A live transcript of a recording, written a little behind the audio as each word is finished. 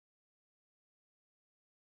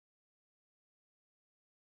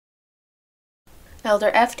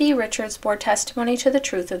Elder F.D. Richards bore testimony to the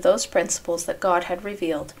truth of those principles that God had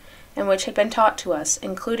revealed, and which had been taught to us,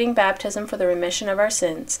 including baptism for the remission of our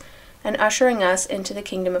sins, and ushering us into the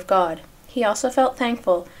kingdom of God. He also felt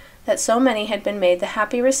thankful that so many had been made the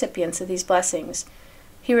happy recipients of these blessings.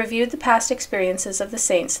 He reviewed the past experiences of the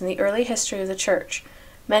saints in the early history of the Church,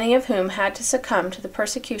 many of whom had to succumb to the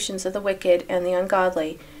persecutions of the wicked and the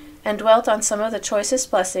ungodly, and dwelt on some of the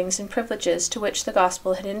choicest blessings and privileges to which the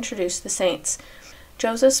gospel had introduced the saints.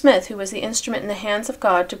 Joseph Smith, who was the instrument in the hands of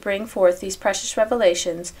God to bring forth these precious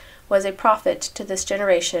revelations, was a prophet to this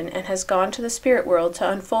generation, and has gone to the spirit world to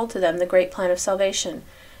unfold to them the great plan of salvation,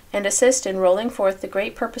 and assist in rolling forth the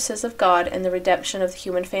great purposes of God and the redemption of the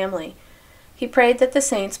human family. He prayed that the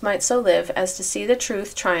saints might so live as to see the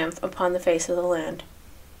truth triumph upon the face of the land.